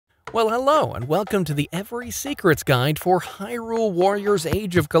Well, hello, and welcome to the Every Secrets Guide for Hyrule Warriors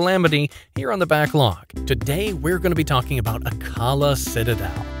Age of Calamity here on the backlog. Today, we're going to be talking about Akkala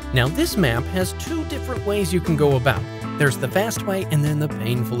Citadel. Now, this map has two different ways you can go about. There's the fast way and then the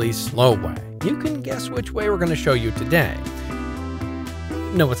painfully slow way. You can guess which way we're going to show you today.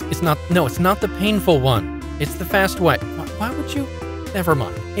 No, it's not the painful one. It's the fast way. Why would you? Never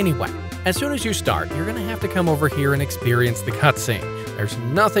mind. Anyway, as soon as you start, you're going to have to come over here and experience the cutscene. There's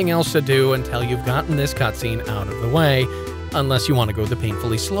nothing else to do until you've gotten this cutscene out of the way, unless you want to go the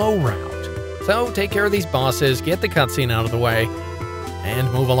painfully slow route. So take care of these bosses, get the cutscene out of the way,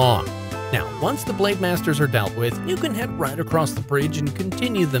 and move along. Now, once the Blade Masters are dealt with, you can head right across the bridge and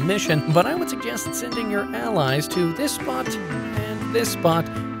continue the mission, but I would suggest sending your allies to this spot and this spot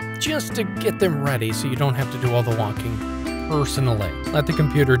just to get them ready so you don't have to do all the walking personally. Let the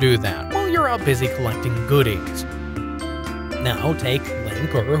computer do that while you're out busy collecting goodies. Now take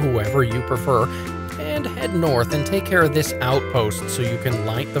Link or whoever you prefer and head north and take care of this outpost so you can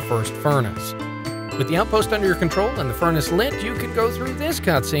light the first furnace. With the outpost under your control and the furnace lit, you could go through this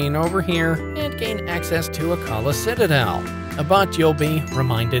cutscene over here and gain access to Akkala Citadel. But you'll be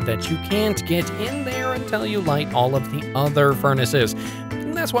reminded that you can't get in there until you light all of the other furnaces.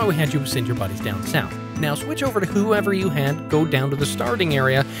 And that's why we had you send your buddies down south. Now switch over to whoever you had, go down to the starting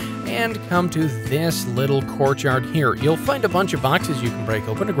area, and come to this little courtyard here. You'll find a bunch of boxes you can break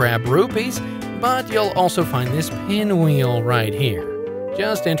open to grab rupees, but you'll also find this pinwheel right here.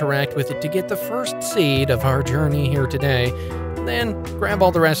 Just interact with it to get the first seed of our journey here today. Then grab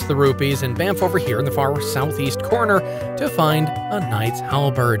all the rest of the rupees and bamf over here in the far southeast corner to find a knight's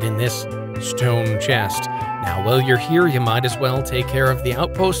halberd in this stone chest. Now, while you're here, you might as well take care of the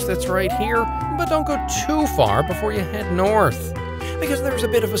outpost that's right here, but don't go too far before you head north, because there's a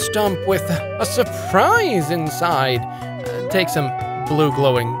bit of a stump with a surprise inside. Take some blue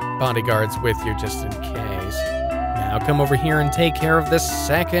glowing bodyguards with you just in case. Now come over here and take care of the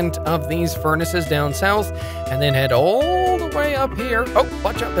second of these furnaces down south, and then head all the way up here. Oh,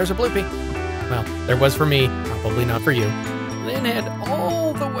 watch out, there's a bloopy. Well, there was for me, probably not for you. Then head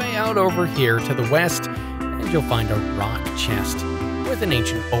all the way out over here to the west, and you'll find a rock chest with an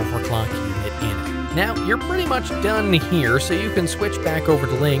ancient overclock unit in it. Now, you're pretty much done here, so you can switch back over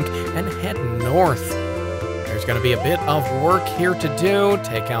to Link and head north. There's going to be a bit of work here to do.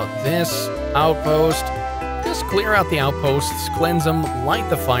 Take out this outpost. Just clear out the outposts, cleanse them, light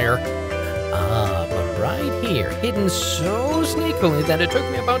the fire. But right here, hidden so sneakily that it took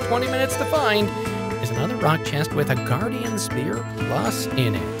me about 20 minutes to find, is another rock chest with a Guardian Spear Plus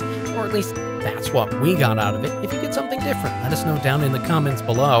in it. Or at least that's what we got out of it. If you get something different, let us know down in the comments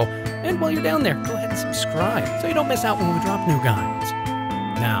below. And while you're down there, go ahead and subscribe so you don't miss out when we drop new guides.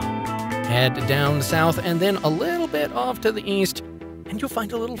 Now, head down south and then a little bit off to the east, and you'll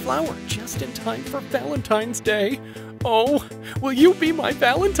find a little flower just in time for Valentine's Day. Oh, will you be my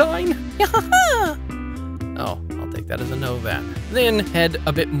Valentine? Oh, I'll take that as a no then. Then head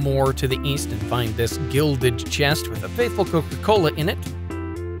a bit more to the east and find this gilded chest with a faithful Coca-Cola in it.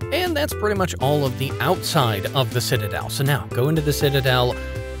 And that's pretty much all of the outside of the Citadel. So now, go into the Citadel,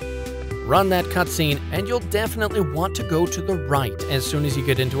 run that cutscene, and you'll definitely want to go to the right as soon as you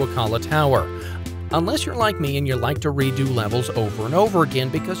get into Akkala Tower. Unless you're like me and you like to redo levels over and over again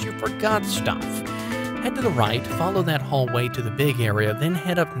because you forgot stuff. Head to the right, follow that hallway to the big area, then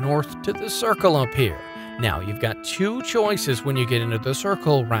head up north to the circle up here. Now, you've got two choices when you get into the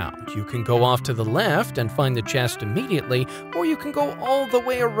circle round. You can go off to the left and find the chest immediately, or you can go all the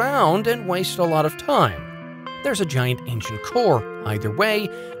way around and waste a lot of time. There's a giant ancient core either way,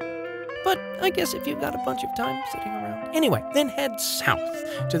 but I guess if you've got a bunch of time sitting around. Anyway, then head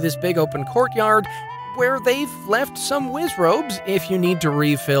south to this big open courtyard where they've left some Wizrobes if you need to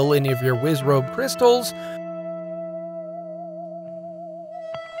refill any of your Wizrobe crystals.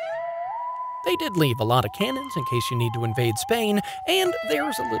 They did leave a lot of cannons in case you need to invade Spain, and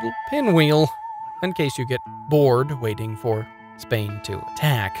there's a little pinwheel in case you get bored waiting for Spain to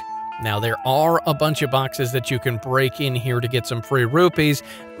attack. Now, there are a bunch of boxes that you can break in here to get some free rupees,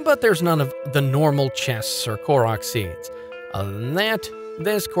 but there's none of the normal chests or Korok Seeds. Other than that,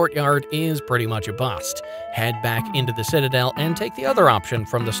 this courtyard is pretty much a bust. Head back into the Citadel and take the other option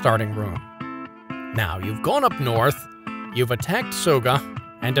from the starting room. Now, you've gone up north, you've attacked Soga,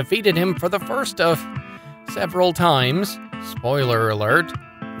 and defeated him for the first of several times. Spoiler alert.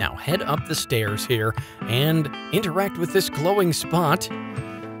 Now head up the stairs here and interact with this glowing spot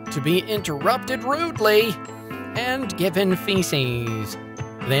to be interrupted rudely and given feces.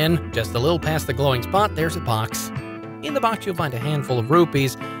 Then, just a little past the glowing spot, there's a box. In the box you'll find a handful of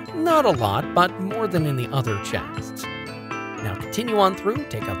rupees. Not a lot, but more than in the other chests. Now continue on through,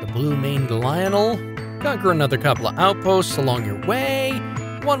 take out the blue-maned Lionel, conquer another couple of outposts along your way,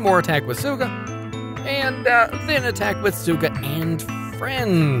 one more attack with Suga, and then attack with Suga and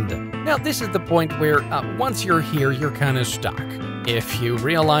friend. Now this is the point where once you're here, you're kind of stuck. If you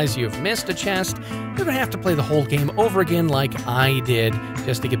realize you've missed a chest, you're gonna have to play the whole game over again like I did,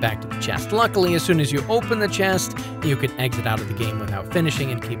 just to get back to the chest. Luckily, as soon as you open the chest, you can exit out of the game without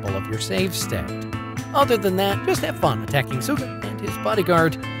finishing and keep all of your saves staked. Other than that, just have fun attacking Suga and his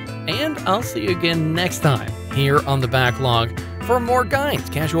bodyguard, and I'll see you again next time here on the Backlog for more guides,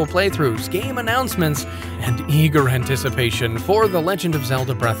 casual playthroughs, game announcements, and eager anticipation for The Legend of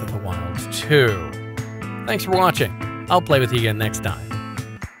Zelda Breath of the Wild 2. Thanks for watching. I'll play with you again next time.